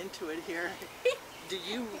sinking into it here. Do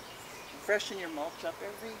you freshen your mulch up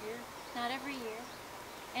every year? Not every year.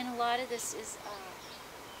 And a lot of this is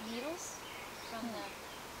needles from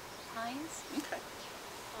the pines. Okay.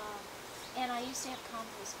 And I used to have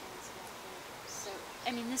compost bins back there. So,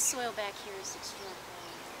 I mean, this soil back here is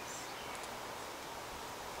extraordinarily nice.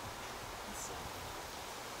 And so,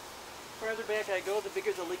 Farther back I go, the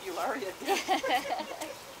bigger the ligularia gets.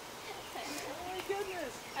 Oh my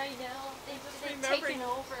goodness. I know, they've remembering- taken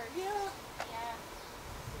over. Yeah. Yeah.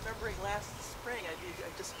 Remembering last spring, I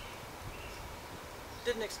just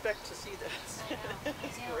didn't expect to see this. I know.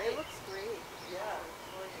 It's I know. great. It looks great. Yeah.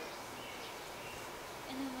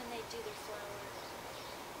 And then when they do their flower,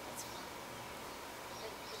 it's fun.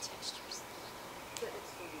 The textures.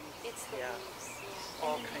 It's the Yeah. leaves, yeah.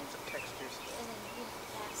 All And then kinds of textures. And then the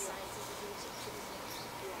back sides of the leaves are pretty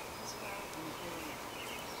neat as well.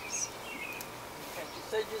 So, Country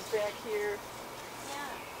sedges back here.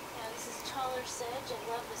 yeah, this is taller sedge. I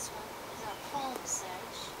love this one. It's a palm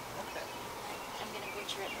sedge. Okay. I'm going to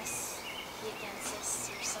butcher it, Miss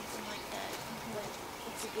Yagensis or something like that. But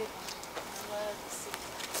it's a good one. I love to see that.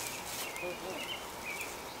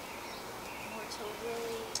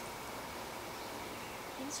 Really,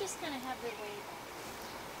 things just kind of have their way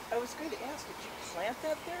back. I was going to ask, did you plant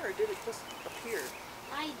that there or did it just appear?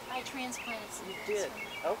 I transplanted some You things did? from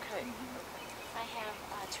there. Okay. I have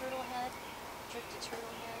turtle head, drifted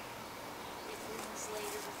turtle head. It blooms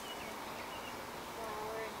later with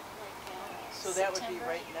flower and like So that would be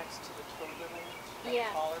September. right next to the totally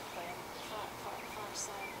Yeah. taller plant Far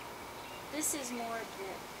side. This is more of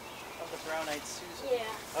the of the brown-eyed Susan.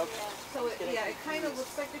 yeah. Okay. Yeah. So it, yeah, it kind of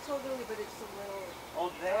looks like the totally, but it's a little. Oh,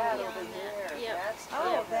 that Yeah, over on that. there. Yep. That's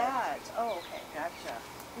Oh, yeah. that. Oh, okay. Gotcha.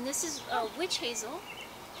 And this is witch hazel.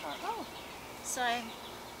 Oh. So I'm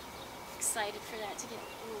excited for that to get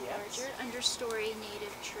a little Yes. larger. Understory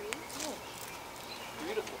native tree. Oh.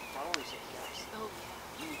 Beautiful flowers it gets. Oh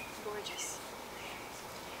yeah, gorgeous.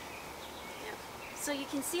 Yep. So you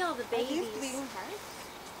can see all the Are these babies. bleeding hearts?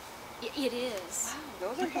 It is. Wow,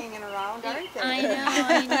 those are hanging around, aren't they?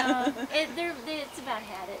 I know. It's about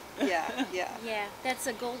had it. Yeah, yeah. Yeah, that's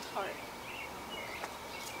a gold heart.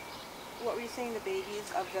 What were you saying, the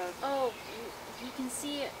babies of the... Oh, you can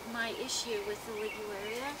see my issue with the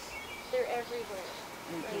ligularia. They're everywhere.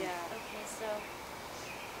 Right? Yeah. Okay, so,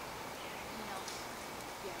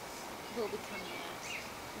 we'll become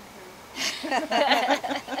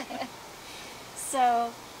that.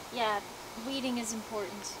 So, yeah, weeding is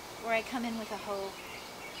important. Where I come in with a hoe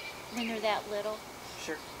when they're that little.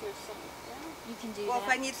 Sure. There's some, you can do Well, that.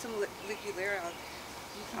 if I need some ligularia,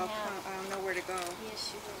 you can I'll have. know where to go.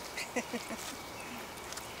 Yes, you will.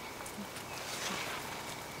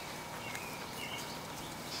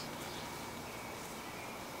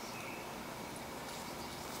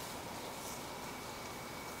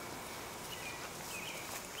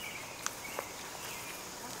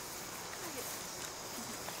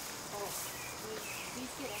 These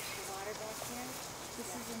get extra water back here. This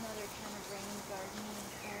is another kind of rain gardening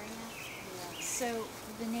area. Yeah. So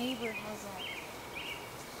the neighbor has a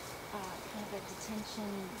kind of a detention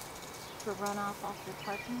for runoff off the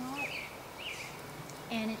parking lot,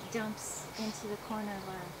 and it dumps into the corner of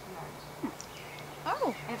our yard.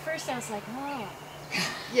 Oh. At first I was like, oh,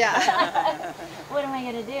 Yeah. what am I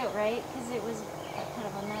going to do, right? Because it was kind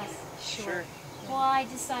of a mess. Sure. Well, I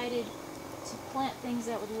decided to plant things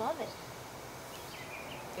that would love it.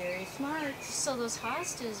 Very smart. So those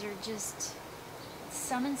hostas are just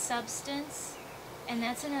sum and substance, and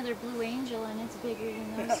that's another blue angel, and it's bigger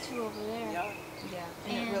than those two over there. Yeah. Yeah.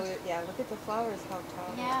 And And- it really, yeah, look at the flowers, how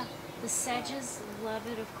tall. Yeah, the sedges love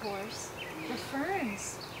it, of course. The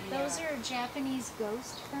ferns, those Yeah. are Japanese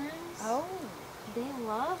ghost ferns. Oh. They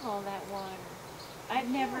love all that water. I've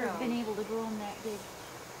never Yeah. been able to grow them that big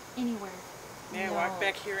anywhere. May I No. walk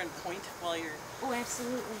back here and point while you're... Oh,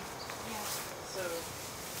 absolutely. Yeah. So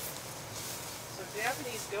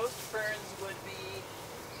Japanese ghost ferns would be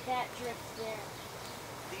That drift there.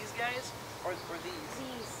 these guys or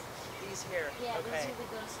these? These here. Yeah, Okay. those are the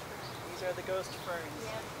ghost ferns. These are the ghost ferns.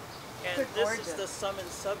 Yeah. And They're this gorgeous. is the sum and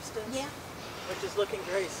substance, Yeah. which is looking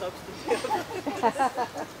very substantive.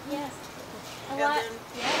 Yes. A And lot. then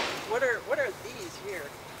Yeah. what are these here?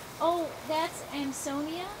 Oh, that's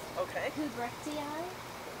Amsonia Okay. Hubrechtii.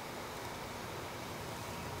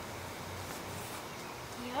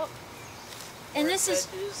 Yep. And this is,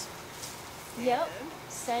 sedges. yep, And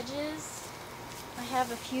sedges. I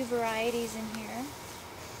have a few varieties in here.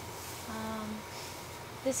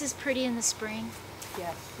 This is pretty in the spring.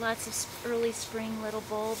 yes. Lots of early spring little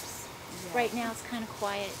bulbs. Yeah. Right now it's kind of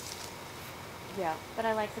quiet, Yeah. but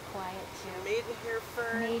I like the quiet too. Maidenhair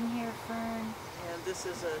fern. Maidenhair fern. And this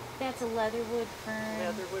is a That's a leatherwood fern.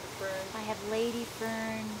 leatherwood fern, I have lady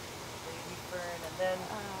fern, lady fern, and then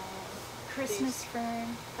Christmas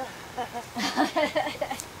fern.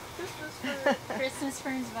 Christmas fern. Christmas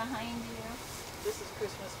fern's behind you. This is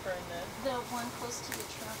Christmas fern then. The one close to the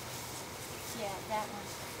trunk. Yeah, that one.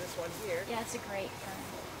 This one here. Yeah, it's a great fern.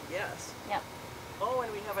 Yes. Yep. Oh,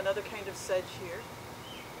 and we have another kind of sedge here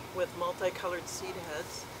with multicolored seed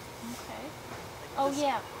heads. Okay. Like Oh, this-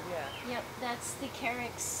 yeah. Yeah. Yep, that's the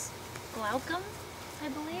Carex glaucum, I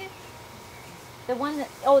believe. The one that,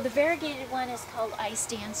 oh, the variegated one is called Ice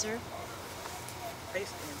Dancer.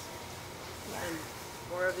 Ice dancing. Yeah. And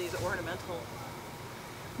more of these ornamental.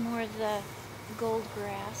 More of the gold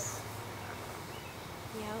grass.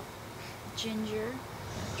 Yep. Ginger.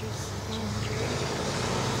 Just ginger.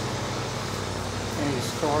 Any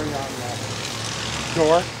story on the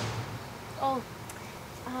door? Oh,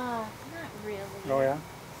 not really. Oh yeah?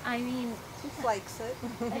 I mean, He likes it.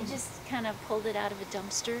 I just kind of pulled it out of a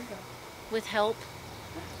dumpster with help.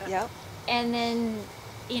 Yep. And then,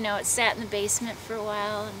 you know, it sat in the basement for a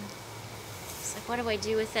while, and it's like, what do I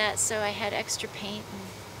do with that? So I had extra paint and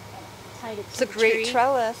tied it to It's a the great tree.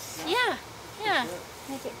 trellis. Yeah, yeah.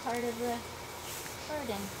 Make it part of the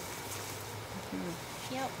garden.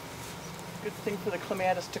 Yep. Good thing for the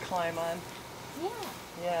clematis to climb on. Yeah.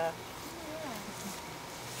 Yeah.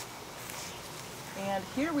 Yeah. And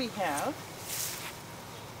here we have,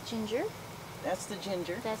 Ginger. that's the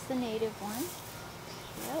ginger. That's the native one.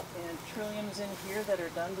 Yep. And trilliums in here that are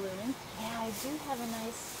done blooming. Yeah, I do have a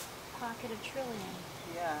nice pocket of trillium.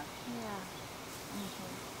 Yeah. Yeah.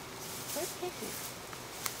 They're picky.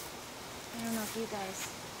 I don't know if you guys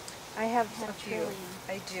I have have a few. trillium.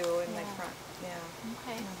 I do in my Yeah. front. Yeah.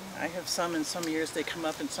 Okay. I have some, and some years they come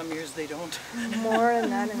up, and some years they don't. More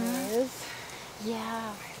anemones.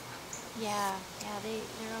 Yeah. Yeah. Yeah,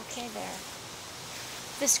 they're okay there.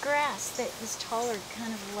 This grass, this taller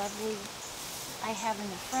kind of lovely, I have in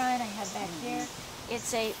the front, I have back here.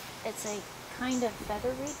 It's a kind of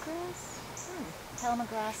featherweed grass.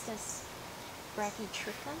 Telmagrostis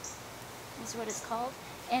brachytricha is what it's called.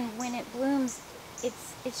 And when it blooms,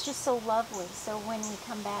 it's just so lovely. So when we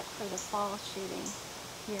come back for the fall shooting,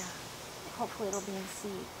 Yeah. hopefully it'll be in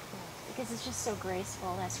seed. Because it's just so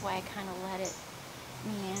graceful. That's why I kind of let it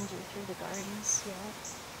meander through the gardens.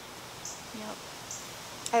 Yep.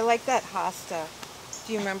 I like that hosta.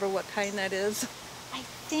 Do you remember what kind that is? I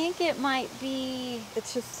think it might be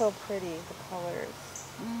It's just so pretty, the colors.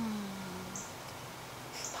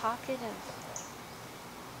 pocket of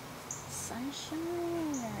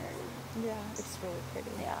sunshine or Yeah, it's really pretty.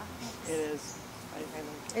 yeah. It is. I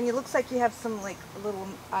like And it looks like you have some like little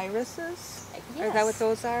irises. Yes. Is that what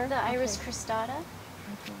those are? The Iris Okay. cristata.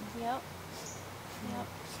 Yep. Yep.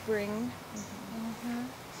 Spring.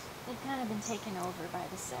 They've kind of been taken over by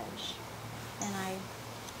the sedge, and I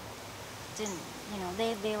didn't. You know,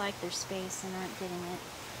 they like their space and aren't getting it,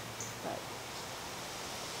 but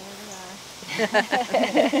there they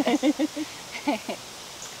are.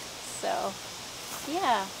 So,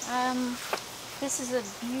 yeah. This is a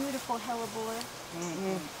beautiful hellebore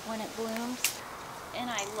when it blooms, and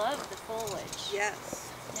I love the foliage. Yes.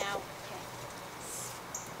 Now, okay.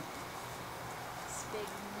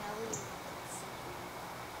 Spignelli.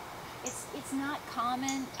 It's not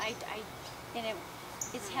common. And it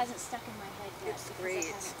hasn't stuck in my head yet It's because great. I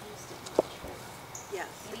haven't used it much. But Yes,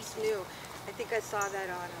 it's Anything. new. I think I saw that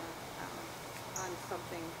on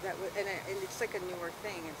something that was, and it's like a newer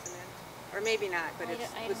thing, isn't it? Or maybe not, but I it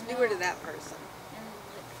don't- I was don't newer to know. that person. and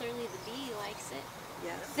clearly the bee likes it.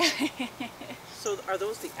 Yes. So are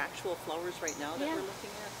those the actual flowers right now that Yeah. we're looking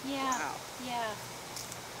at? Yeah. Wow. Yeah.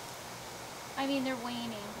 I mean, they're waning.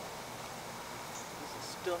 Does it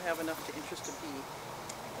still have enough to interest a bee?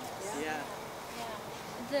 Yes. Yeah. Yeah.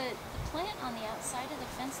 The plant on the outside of the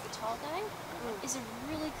fence, the tall guy, is a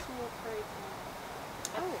really cool curry plant.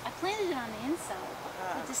 I planted it on the inside,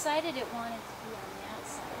 but decided it wanted to be on the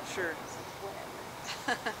outside. Sure. I was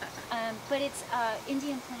like, whatever. But it's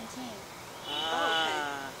Indian plantain.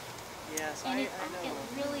 Ah. Yes. And I it know.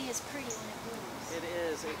 really is pretty when it blooms. It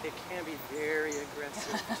is. It can be very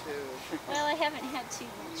aggressive too. Well, I haven't had too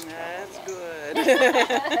much trouble That's yet. good.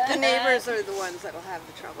 The neighbors are the ones that'll have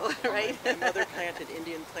the trouble, right? My mother planted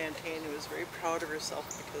Indian plantain and was very proud of herself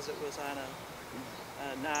because it was on a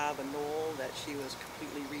knob, a knoll that she was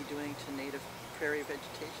completely redoing to native prairie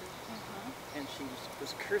vegetation. And she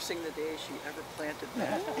was cursing the day she ever planted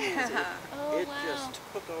that because Oh, it wow. just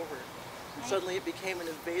took over. And suddenly it became an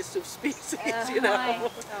invasive species, Oh, you know. my.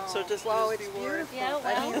 So just Wow, just it's be warned. beautiful. Yeah,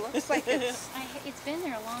 I mean, well. it looks like it's, It's been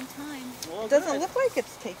there a long time. Well, it doesn't good. look like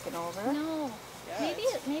it's taken over. No. Yeah, Maybe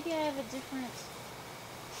it's- maybe I have a different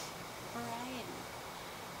variety.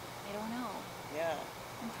 I don't know. Yeah.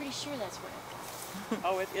 I'm pretty sure that's what I've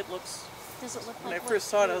got. Oh, it looks. Does it look When I like first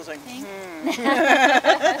saw it, I you was like, think?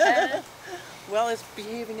 Well, it's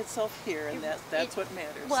behaving itself here, and that's what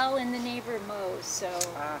matters. Well, and the neighbor mows, so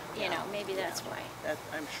you Yeah. know, maybe that's why. That,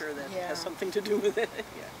 I'm sure that Yeah. has something to do with it.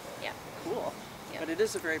 Yeah. Yeah. Cool. Yeah. But it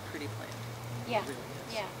is a very pretty plant. Yeah. It really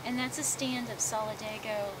is. Yeah. And that's a stand of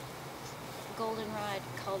Solidago goldenrod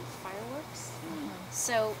called Fireworks.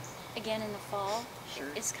 So again in the fall, Sure.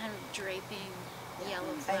 it's kind of draping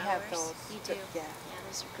yellow I flowers. have those. You do? Yeah. Yeah,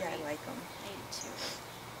 those are Yeah, great. I like them. I do too.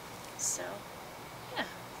 So, yeah.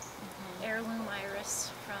 Heirloom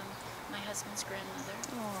iris from my husband's grandmother.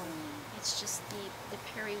 It's just the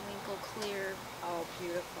periwinkle clear Oh,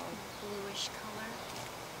 beautiful. bluish color.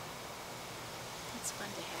 It's fun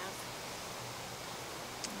to have.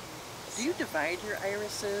 Do you divide your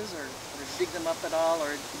irises or dig them up at all,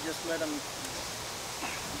 or you just let them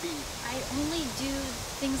be? I only do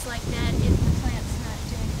things like that if the plant's not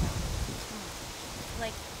doing well.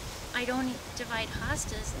 Like, I don't divide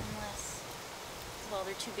hostas unless, well,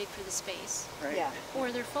 they're too big for the space. Right? Yeah.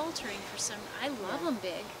 Or they're faltering for some, I love them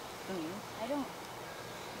big. Mhm. I don't,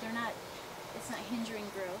 they're not, it's not hindering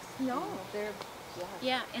growth. No, they're,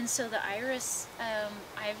 Yeah, and so the iris,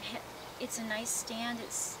 it's a nice stand.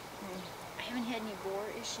 I haven't had any borer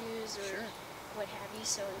issues or Sure. what have you,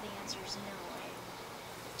 so the answer is no, I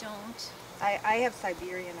don't. I have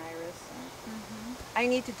Siberian iris. And I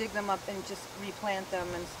need to dig them up and just replant them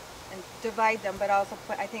and divide them, but also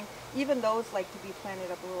put, I think even those like to be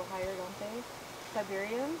planted up a little higher, don't they?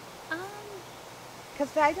 Siberian?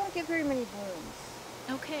 Because I don't get very many blooms.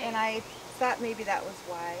 Okay. And I thought maybe that was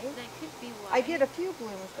why. That could be why. I get a few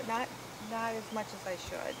blooms, but not as much as I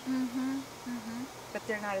should. But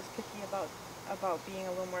they're not as picky about being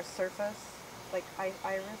a little more surface, like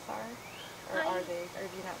iris are? Or are they? Or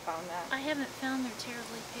have you not found that? I haven't found they're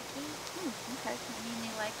terribly picky. Okay. I mean,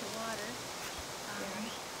 they like the water.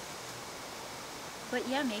 But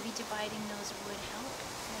yeah, maybe dividing those would help.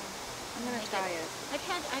 I'm gonna Make try it.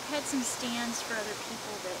 I've had some stands for other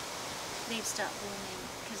people that they've stopped blooming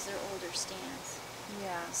because they're older stands.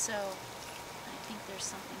 Yeah. So I think there's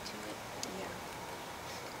something to it.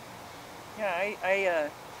 Yeah. Yeah, I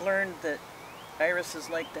learned that irises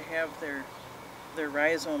like to have their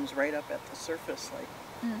rhizomes right up at the surface, like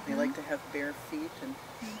they like to have bare feet,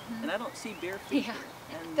 and I don't see bare feet Yeah. here,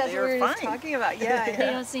 and That's what we they're were fine. just talking about. Yeah.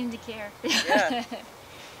 They don't seem to care. Yeah.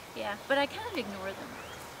 Yeah, but I kind of ignore them.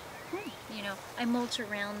 You know, I mulch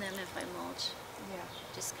around them if I mulch. Yeah.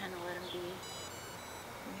 Just kind of let them be.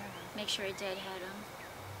 Yeah. Make sure I deadhead them.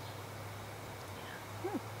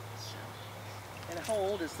 Yeah. So, And how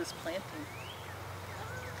old is this planting?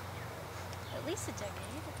 at least a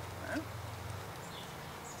decade. Huh?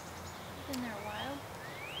 Been there a while.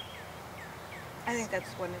 I think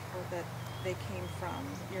that's wonderful that they came from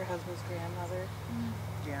your husband's grandmother.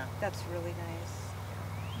 Yeah. That's really nice.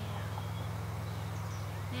 Yeah.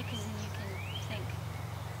 Yeah, because then you can think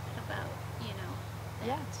about, you know, that.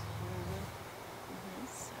 Yeah.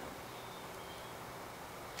 So.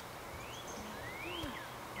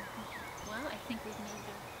 Well, I think we've made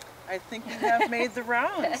I think we have made the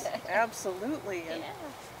rounds. Absolutely. the. And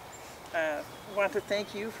Yeah. want to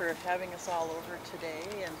thank you for having us all over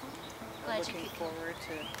today, and Glad you looking could come. forward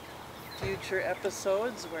to future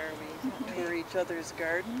episodes where we tour each other's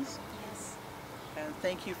gardens. Yes. And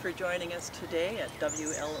thank you for joining us today at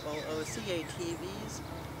WLOO CATV's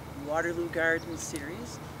Waterloo Gardens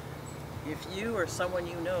series. If you or someone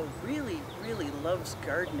you know really, really loves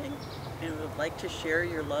gardening and would like to share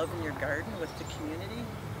your love in your garden with the community,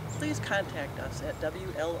 please contact us at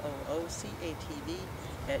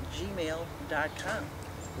WLOOCATV@gmail.com.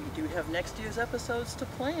 We do have next year's episodes to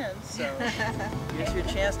plan, so here's your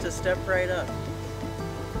chance to step right up.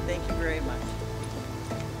 Thank you very much.